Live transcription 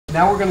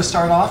Now we're going to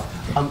start off.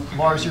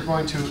 Lars, you're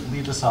going to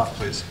lead us off,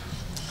 please.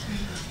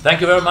 Thank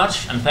you very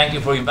much, and thank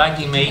you for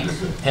inviting me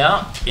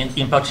here,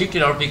 in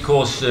particular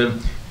because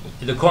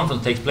the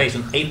conference takes place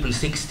on April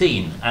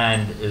 16,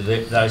 and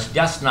there's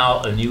just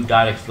now a new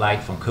direct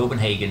flight from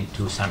Copenhagen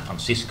to San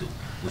Francisco,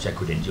 which I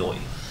could enjoy.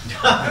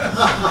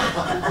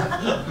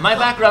 My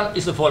background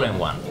is the following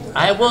one.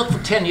 I have worked for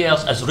 10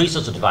 years as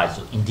research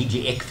advisor in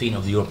DG ECFIN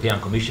of the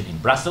European Commission in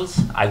Brussels.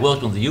 I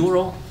worked on the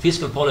euro,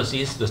 fiscal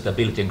policies, the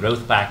Stability and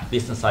Growth Pact,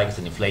 business cycles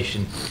and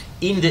inflation.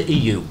 In the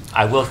EU,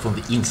 I worked from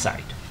the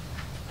inside.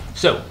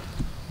 So,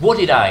 what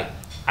did I,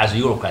 as a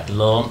Eurocrat,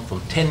 learn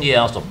from 10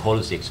 years of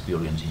policy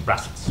experience in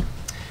Brussels?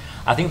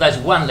 I think there's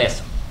one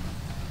lesson.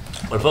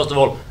 Well, first of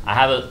all, I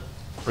have a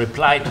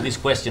reply to this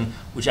question,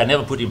 which I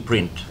never put in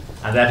print,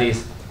 and that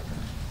is,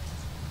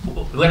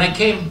 when I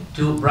came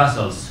to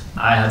Brussels,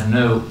 I had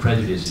no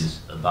prejudices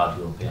about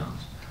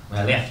Europeans. When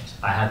I left,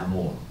 I had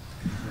more.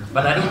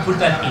 But I don't put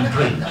that in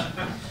print.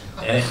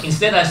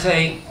 Instead, I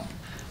say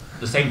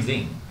the same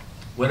thing.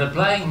 When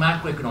applying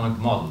macroeconomic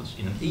models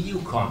in an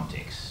EU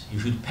context, you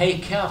should pay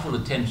careful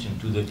attention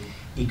to the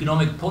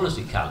economic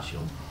policy culture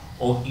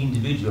of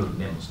individual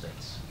member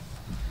states.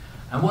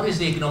 And what is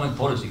the economic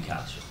policy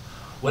culture?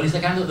 Well, it's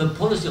a kind of the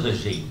policy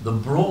regime, the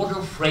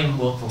broader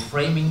framework for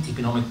framing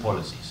economic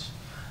policies.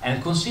 And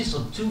it consists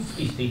of two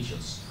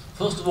features.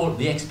 First of all,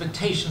 the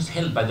expectations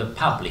held by the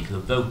public, the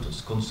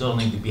voters,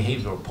 concerning the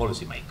behavior of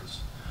policymakers.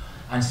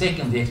 And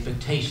second, the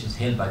expectations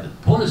held by the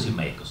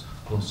policymakers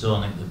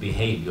concerning the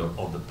behavior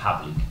of the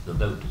public, the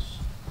voters.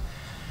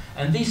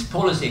 And these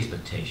policy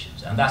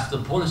expectations, and thus the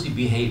policy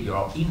behavior,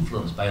 are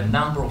influenced by a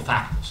number of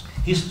factors.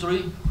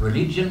 History,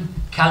 religion,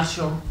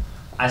 culture.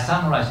 I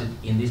summarize it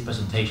in this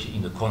presentation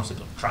in the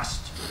concept of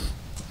trust.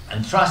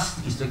 And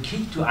trust is the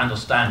key to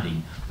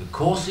understanding the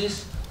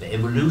causes, the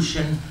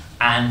evolution,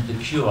 and the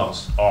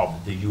cures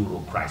of the euro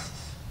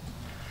crisis.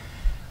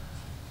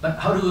 But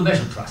how do we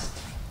measure trust?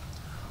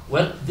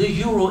 Well, the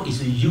euro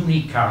is a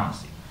unique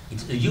currency.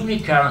 It's a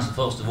unique currency,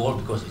 first of all,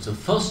 because it's the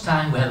first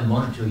time we have a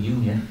monetary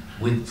union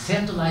with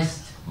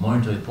centralized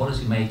monetary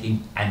policy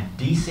making and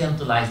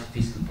decentralized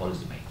fiscal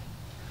policy making.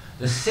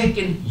 The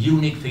second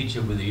unique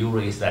feature with the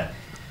euro is that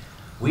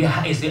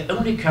it's the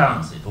only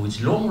currency for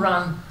which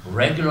long-run,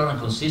 regular and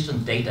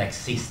consistent data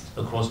exist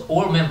across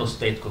all member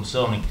states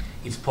concerning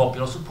its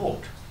popular support.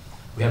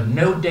 We have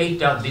no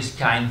data of this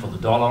kind for the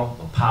dollar,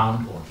 or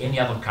pound, or any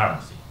other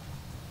currency.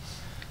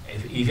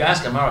 If you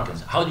ask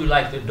Americans, how do you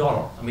like the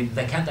dollar? I mean,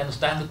 they can't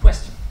understand the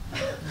question.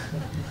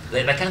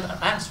 they can't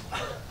answer.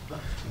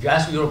 If you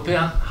ask a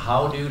European,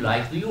 how do you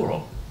like the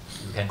euro?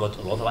 You can get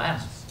a lot of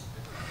answers.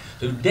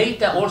 So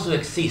data also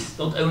exists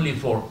not only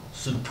for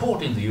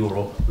supporting the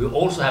euro, we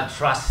also have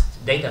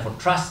data for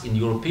trust in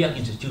European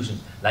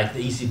institutions like the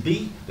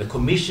ECB, the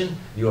Commission,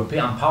 the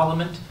European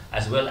Parliament,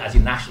 as well as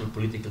in national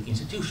political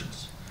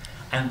institutions.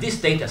 And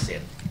this data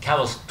set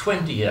covers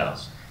 20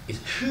 years. It's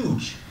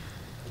huge.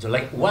 It's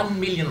like 1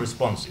 million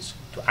responses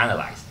to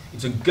analyze.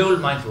 It's a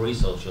goldmine for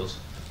researchers.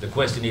 The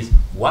question is,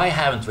 why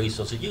haven't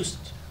researchers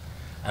used it?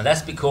 And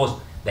that's because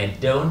they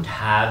don't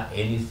have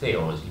any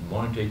theories in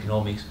monetary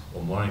economics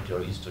or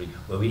monetary history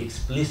where we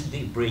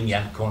explicitly bring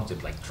in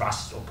concepts like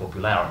trust or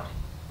popularity.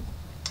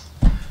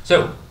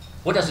 So,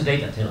 what does the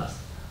data tell us?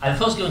 I'm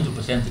first going to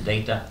present the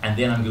data, and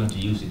then I'm going to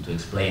use it to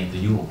explain the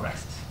euro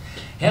crisis.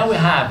 Here we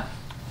have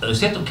a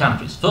set of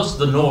countries. First,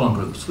 the northern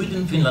group,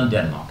 Sweden, Finland,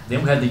 Denmark.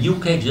 Then we have the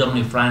UK,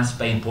 Germany, France,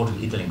 Spain,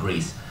 Portugal, Italy, and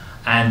Greece.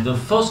 And the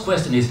first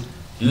question is,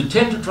 do you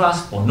tend to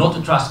trust or not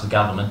to trust the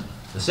government?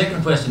 The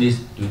second question is,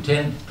 do you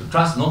tend to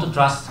trust, not to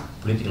trust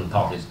political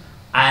parties?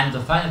 And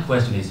the final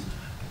question is,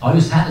 are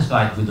you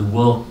satisfied with the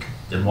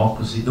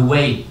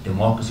way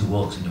democracy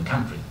works in your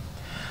country?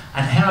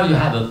 And here you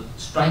have a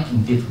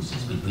striking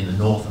differences between the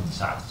north and the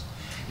south.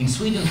 In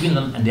Sweden,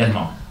 Finland, and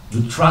Denmark,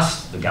 you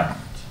trust the government.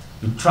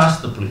 You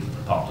trust the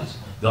political parties.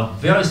 You are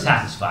very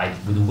satisfied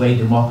with the way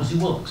democracy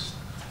works.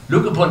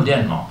 Look upon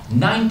Denmark.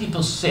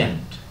 90%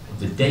 of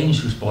the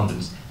Danish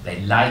respondents,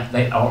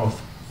 they are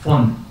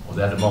fond of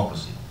their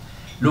democracy.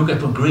 Look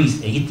at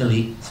Greece,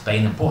 Italy,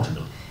 Spain, and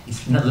Portugal.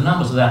 The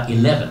numbers are there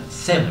 11,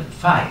 7,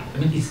 5. I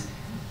mean,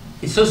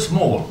 it's so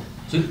small.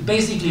 So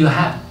basically you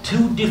have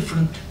two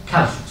different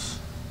cultures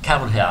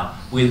covered here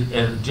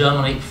with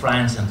Germany,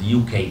 France, and the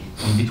UK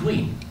in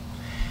between.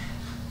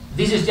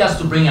 This is just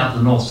to bring out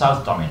the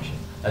north-south dimension.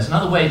 There's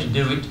another way to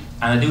do it,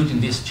 and I do it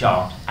in this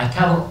chart. I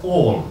cover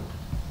all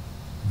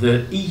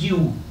the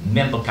EU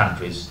member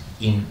countries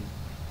in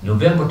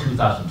November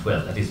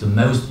 2012. That is the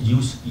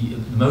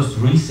most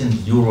recent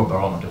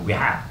Eurobarometer we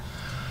have.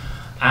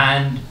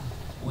 And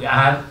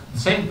I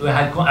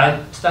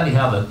study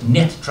here the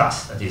net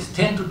trust, that is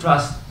tend to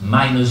trust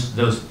minus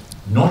those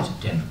not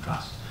tend to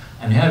trust.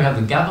 And here we have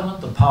the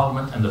government, the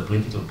parliament, and the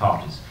political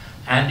parties.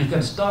 And you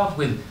can start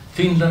with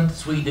Finland,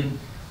 Sweden,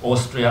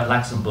 Austria,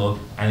 Luxembourg,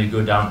 and you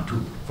go down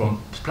to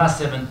from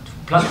 +7,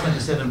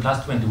 +27,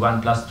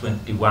 +21,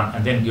 +21,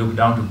 and then go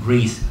down to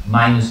Greece,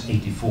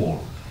 -84,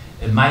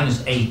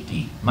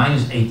 -80,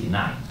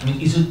 -89. I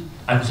mean,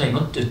 I would say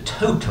not a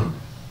total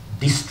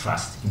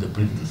distrust in the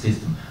political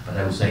system, but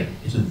I would say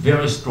it's a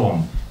very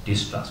strong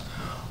distrust.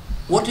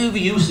 What do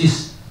we use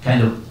this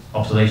kind of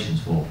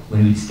observations for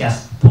when we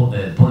discuss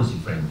policy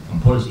framework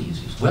and policy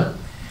issues? Well,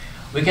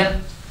 we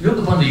can look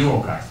upon the euro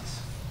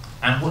crisis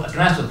and I can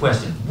ask the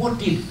question,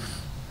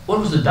 what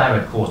was the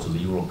direct cause of the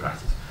euro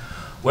crisis?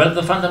 Well,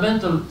 the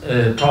fundamental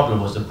problem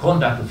was the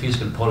conduct of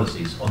fiscal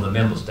policies on the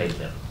member state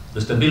level.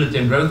 The Stability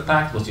and Growth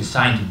Pact was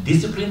designed to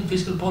discipline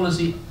fiscal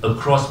policy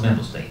across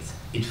member states.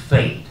 It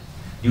failed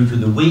due to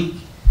the weak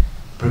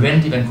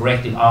preventive and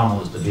corrective arm of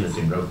the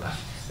Stability and Growth Pact.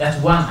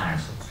 That's one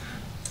answer.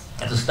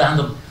 That's a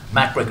standard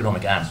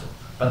macroeconomic answer.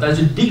 But there's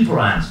a deeper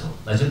answer.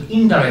 There's an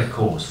indirect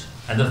cause.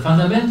 And the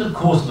fundamental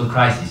cause of the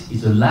crisis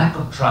is a lack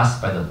of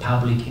trust by the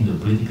public in the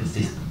political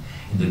system,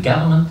 in the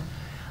government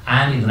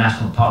and in the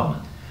national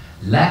parliament.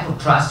 Lack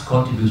of trust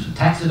contributes to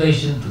tax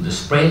evasion, to the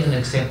spread and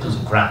acceptance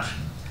of corruption.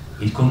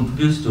 It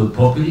contributes to a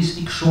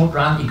populistic,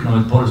 short-run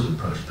economic policy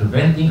approach,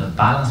 preventing a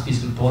balanced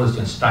fiscal policy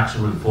and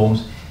structural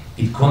reforms.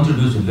 It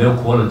contributes to low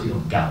quality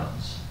of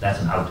governance. That's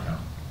an outcome.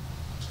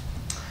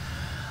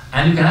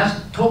 And you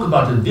can talk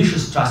about a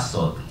vicious trust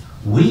circle.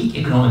 Weak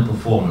economic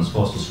performance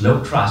fosters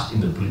low trust in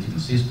the political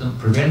system,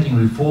 preventing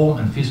reform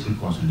and fiscal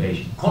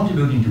consolidation,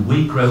 contributing to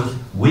weak growth,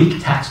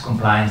 weak tax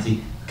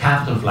compliancy,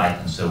 capital flight,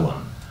 and so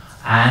on.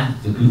 And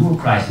the euro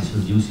crisis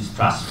reduces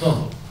trust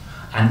further.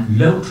 And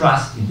low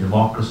trust in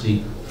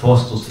democracy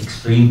fosters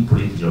extreme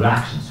political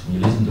reactions. When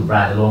you listen to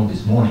Brad Long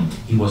this morning,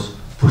 he was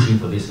pushing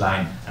for this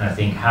line, and I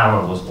think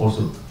Harold was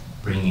also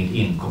bringing it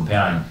in,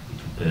 comparing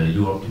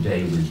Europe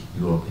today with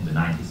Europe in the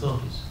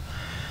 1930s.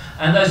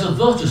 And there's a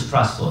virtuous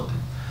trust circle.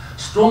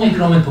 Strong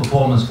economic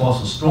performance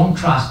fosters strong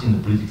trust in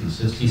the political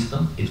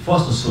system. It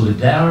fosters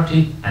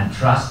solidarity and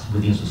trust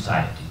within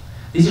society.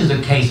 This is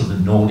the case of the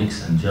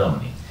Nordics and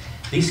Germany.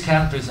 These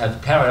countries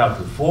have carried out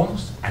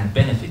reforms and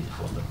benefited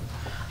from them.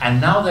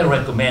 And now they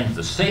recommend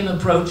the same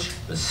approach,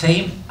 the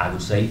same, I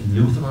would say,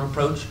 Lutheran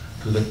approach,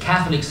 to the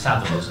Catholic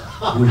Southerners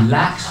who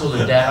lack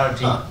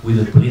solidarity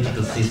with the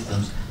political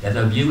systems that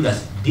are viewed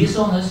as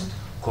dishonest,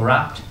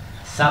 corrupt,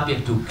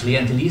 subject to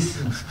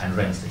clientelism and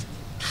renting.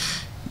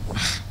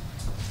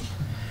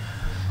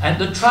 And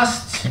the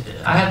trust,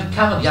 I have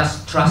covered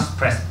just trust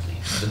presently,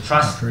 the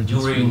trust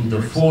during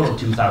the fall of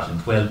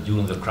 2012,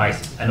 during the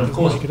crisis. And of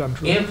course,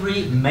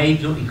 every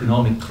major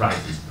economic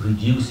crisis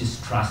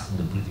reduces trust in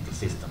the political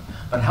system.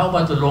 But how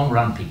about the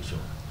long-run picture?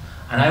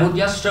 And I would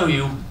just show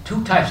you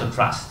two types of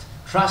trust.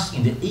 Trust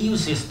in the EU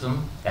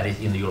system, that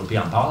is in the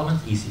European Parliament,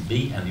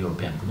 ECB and the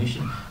European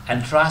Commission,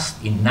 and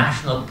trust in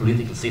national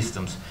political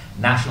systems,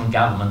 national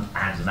government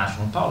and the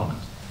national parliament.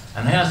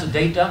 And here's the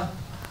data.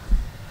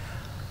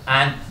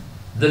 And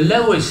the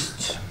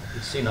lowest,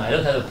 I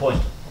don't have a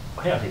point,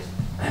 here it is.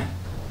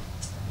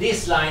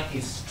 This line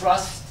is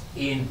trust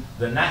in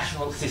the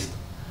national system.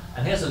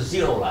 And here's a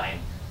zero line.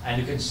 And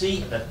you can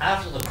see that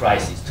after the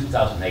crisis,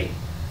 2008,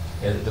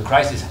 the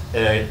crisis,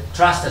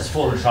 trust has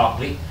fallen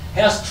sharply.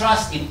 Here's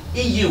trust in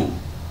EU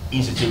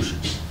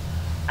institutions.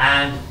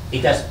 And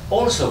it has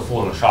also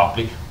fallen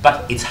sharply,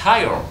 but it's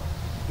higher.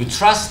 You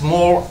trust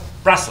more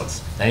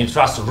Brussels than you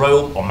trust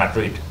Rome or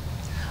Madrid.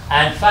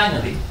 And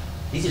finally,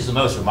 this is the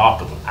most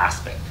remarkable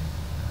aspect.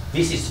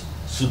 This is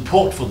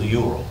support for the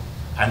euro.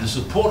 And the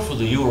support for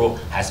the euro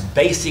has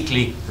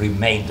basically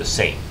remained the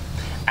same.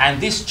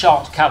 And this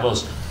chart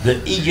covers the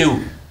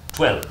EU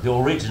 12, the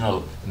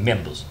original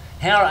members.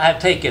 Here I have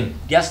taken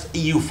just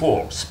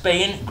EU4,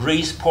 Spain,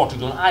 Greece,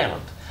 Portugal,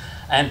 Ireland.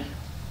 And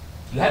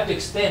you have to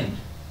extend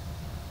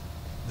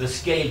the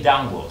scale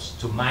downwards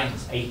to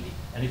 -80.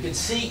 And you can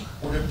see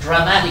what a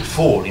dramatic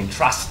fall in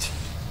trust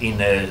in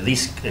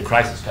these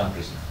crisis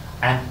countries.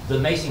 And the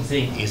amazing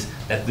thing is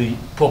that the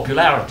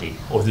popularity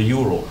of the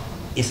euro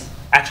is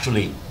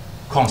actually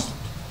constant.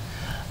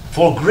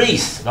 For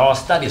Greece, there are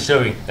studies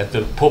showing that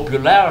the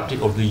popularity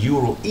of the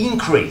euro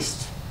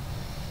increased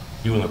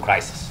during the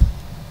crisis.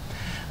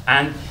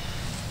 And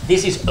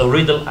this is a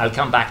riddle, I'll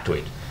come back to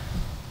it.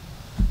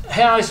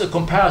 Here is a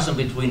comparison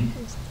between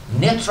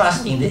net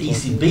trust in the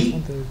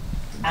ECB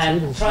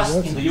and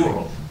trust in the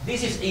euro.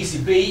 This is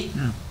ECB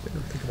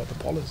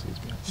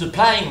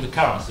supplying the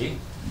currency.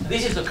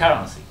 This is the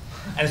currency.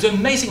 And it's an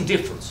amazing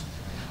difference.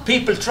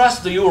 People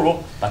trust the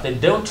euro, but they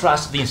don't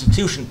trust the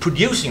institution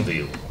producing the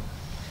euro.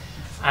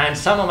 And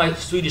some of my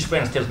Swedish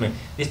friends tell me,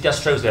 this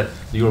just shows that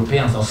the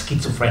Europeans are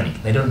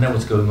schizophrenic. They don't know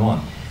what's going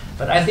on.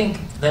 But I think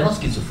they're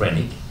not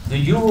schizophrenic. The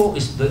euro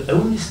is the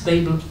only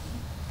stable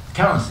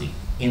currency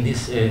in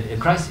this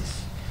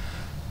crisis.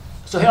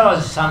 So here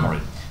is a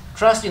summary.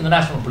 Trust in the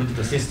national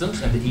political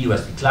systems and the EU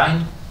has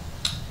declined,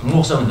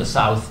 more so in the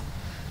south.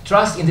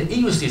 Trust in the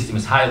EU system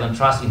is higher than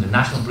trust in the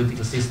national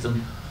political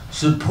system.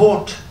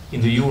 Support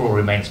in the euro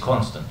remains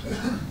constant,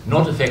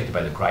 not affected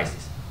by the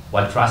crisis,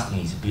 while trust in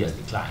ECB has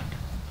declined.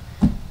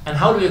 And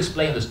how do you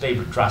explain the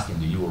stable trust in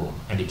the euro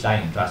and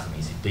declining trust in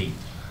ECB?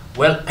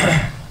 Well,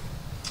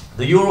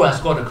 the euro has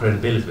got a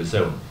credibility of its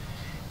own.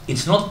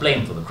 It's not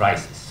blamed for the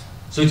crisis.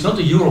 So it's not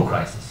a euro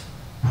crisis.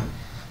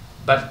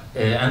 But,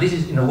 and this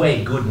is in a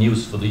way good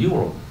news for the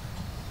euro.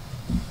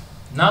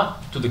 Now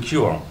to the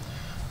cure.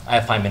 I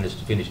have 5 minutes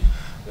to finish.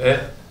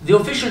 The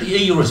official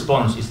EU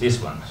response is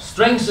this one.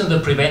 Strengthen the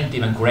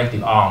preventive and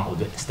corrective arm of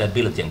the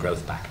Stability and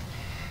Growth Pact.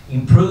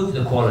 Improve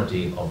the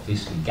quality of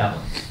fiscal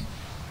governance.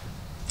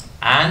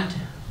 And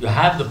you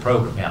have the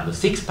program here, the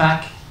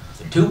 6-pack,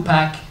 the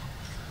 2-pack,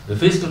 the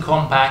fiscal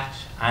compact,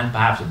 and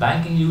perhaps a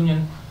banking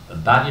union, a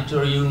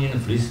budgetary union, a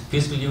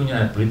fiscal union,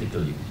 and a political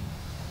union.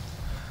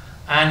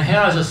 And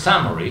here is a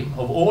summary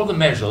of all the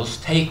measures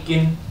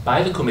taken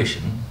by the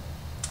Commission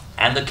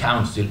and the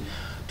Council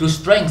to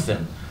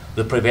strengthen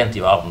the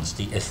preventive arm of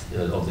the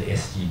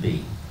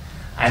SGB.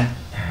 And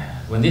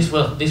when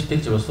this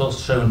picture was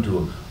first shown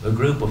to a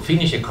group of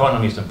Finnish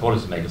economists and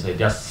policymakers, they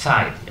just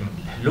sighed. I mean,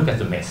 look at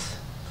the mess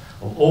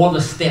of all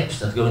the steps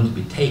that are going to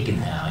be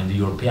taken here in the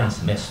European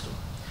semester.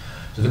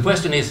 So the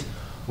question is,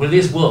 will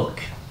this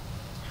work?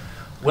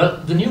 Well,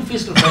 the new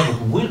fiscal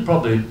framework will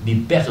probably be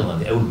better than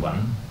the old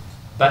one,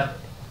 but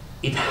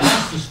it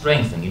has to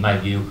strengthen, in my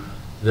view,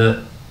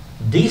 the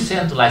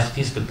decentralized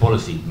fiscal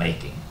policy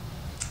making,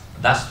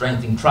 thus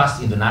strengthening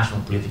trust in the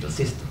national political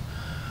system.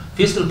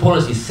 Fiscal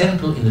policy is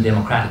central in the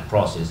democratic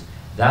process,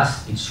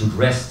 thus it should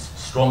rest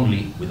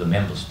strongly with the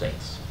member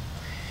states.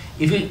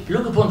 If we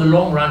look upon the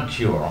long-run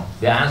cure,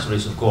 the answer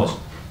is, of course,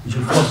 we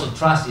should foster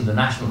trust in the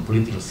national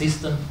political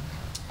system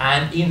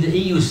and in the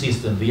EU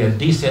system via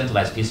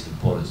decentralized fiscal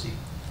policy.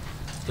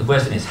 The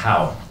question is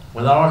how?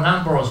 Well, there are a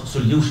number of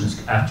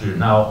solutions actually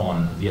now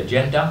on the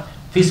agenda.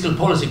 Fiscal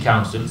policy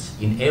councils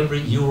in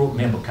every Euro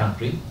member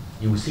country.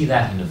 You will see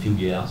that in a few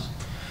years.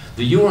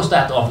 The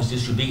Eurostat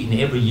offices should be in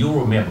every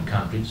Euro member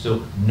country,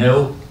 so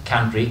no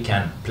country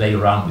can play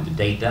around with the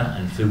data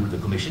and fool the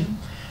Commission.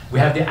 We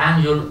have the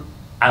annual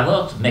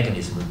alert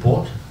mechanism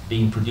report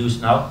being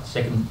produced now. The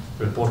second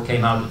report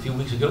came out a few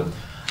weeks ago.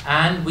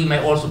 And we may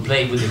also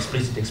play with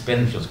explicit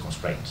expenditures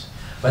constraints.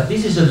 But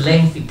this is a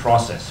lengthy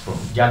process,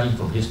 judging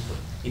from history.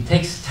 It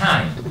takes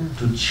time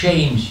to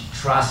change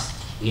trust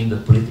in the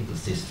political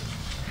system.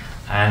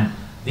 And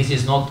this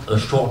is not a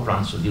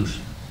short-run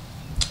solution.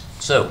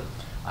 So,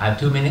 I have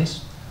 2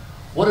 minutes.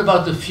 What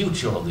about the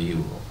future of the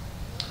euro?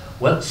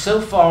 Well, so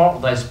far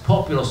there is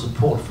popular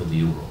support for the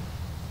euro.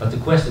 But the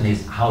question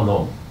is, how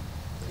long?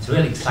 It's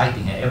really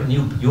exciting. Every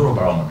new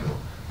Eurobarometer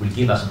will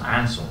give us an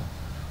answer.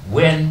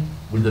 When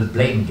will the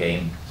blame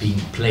game being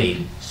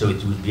played so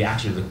it will be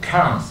actually the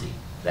currency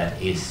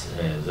that is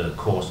the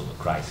cause of the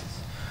crisis?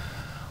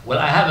 Well,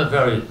 I have a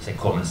very,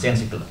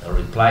 commonsensical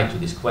reply to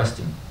this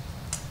question.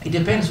 It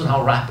depends on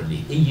how rapidly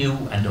EU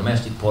and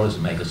domestic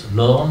policymakers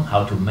learn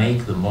how to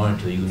make the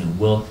monetary union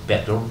work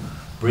better,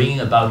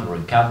 bringing about a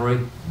recovery,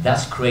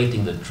 thus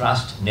creating the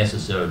trust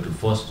necessary to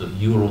foster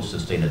euro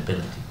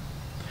sustainability.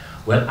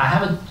 Well, I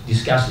haven't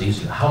discussed the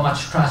issue. How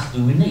much trust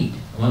do we need?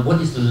 Well, what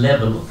is the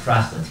level of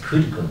trust that's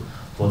critical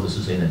for the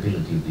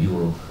sustainability of the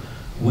euro?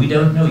 We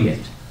don't know yet.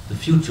 The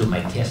future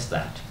may test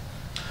that.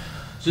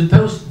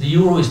 Suppose the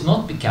euro is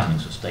not becoming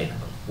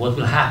sustainable. What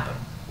will happen?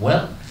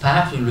 Well,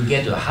 perhaps we will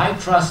get a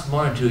high-trust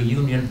monetary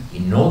union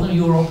in Northern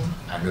Europe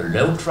and a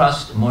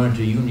low-trust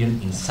monetary union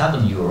in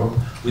Southern Europe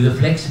with a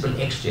flexible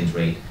exchange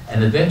rate,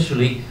 and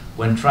eventually,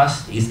 when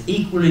trust is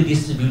equally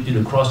distributed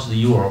across the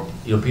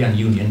European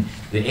Union,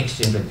 the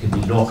exchange rate can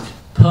be locked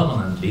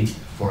permanently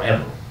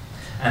forever.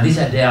 And this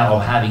idea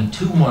of having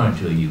 2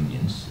 monetary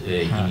unions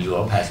in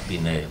Europe has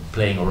been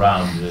playing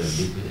around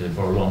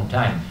for a long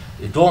time.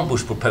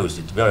 Dornbusch proposed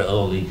it very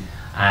early,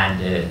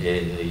 and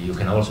you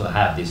can also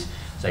have this,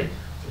 say,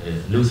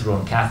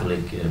 Lutheran Catholic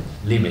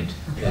limit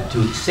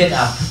to set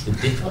up the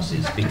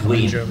differences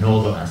between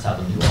Northern and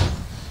Southern Europe.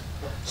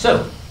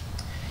 So,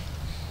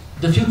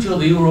 the future of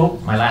the euro,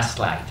 my last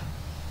slide.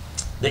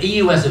 The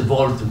EU has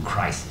evolved through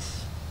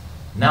crisis.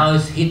 Now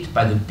it's hit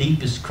by the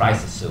deepest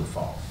crisis so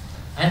far.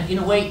 And in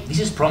a way, this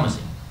is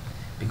promising,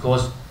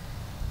 because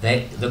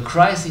the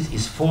crisis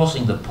is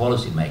forcing the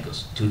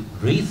policymakers to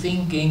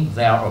rethinking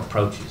their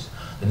approaches.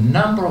 The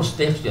number of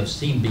steps we have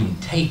seen being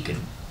taken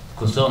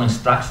concerning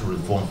structural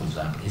reform, for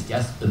example, is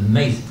just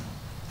amazing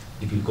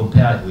if you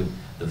compare it with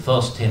the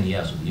first 10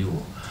 years of the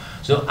euro.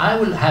 So I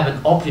will have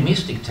an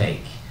optimistic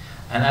take,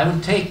 and I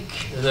will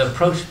take the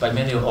approach by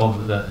many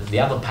of the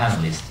other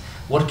panelists.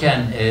 What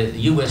can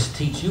US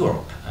teach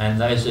Europe?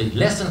 And there is a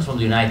lesson from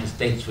the United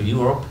States for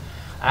Europe,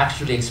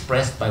 actually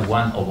expressed by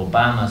one of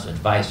Obama's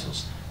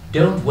advisors.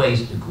 Don't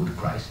waste a good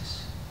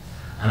crisis.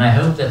 And I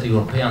hope that the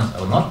Europeans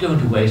are not going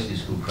to waste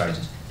this good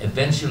crisis.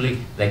 Eventually,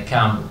 they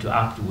come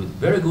up with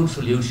very good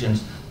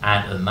solutions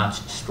and a much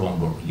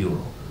stronger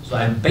euro. So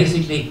I'm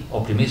basically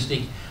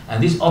optimistic,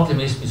 and this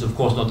optimism is of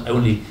course not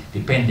only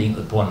depending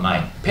upon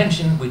my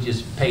pension, which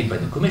is paid by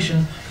the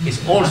Commission,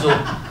 it's also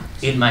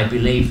in my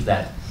belief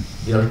that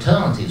the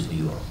alternatives for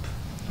Europe,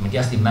 I mean,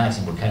 just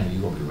imagine what kind of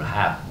Europe we will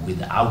have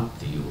without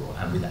the euro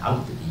and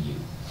without the EU.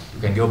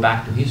 You can go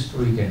back to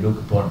history, you can look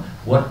upon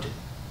what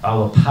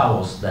are the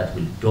powers that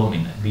will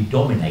be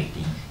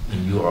dominating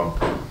in Europe,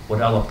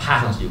 what are the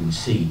patterns you will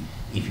see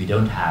if you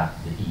don't have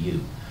the EU.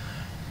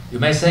 You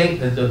may say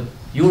that the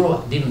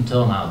euro didn't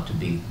turn out to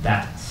be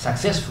that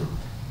successful,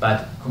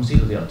 but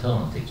consider the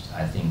alternatives.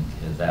 I think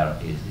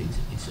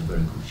it's a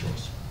very good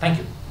choice. Thank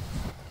you.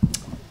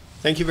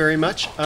 Thank you very much.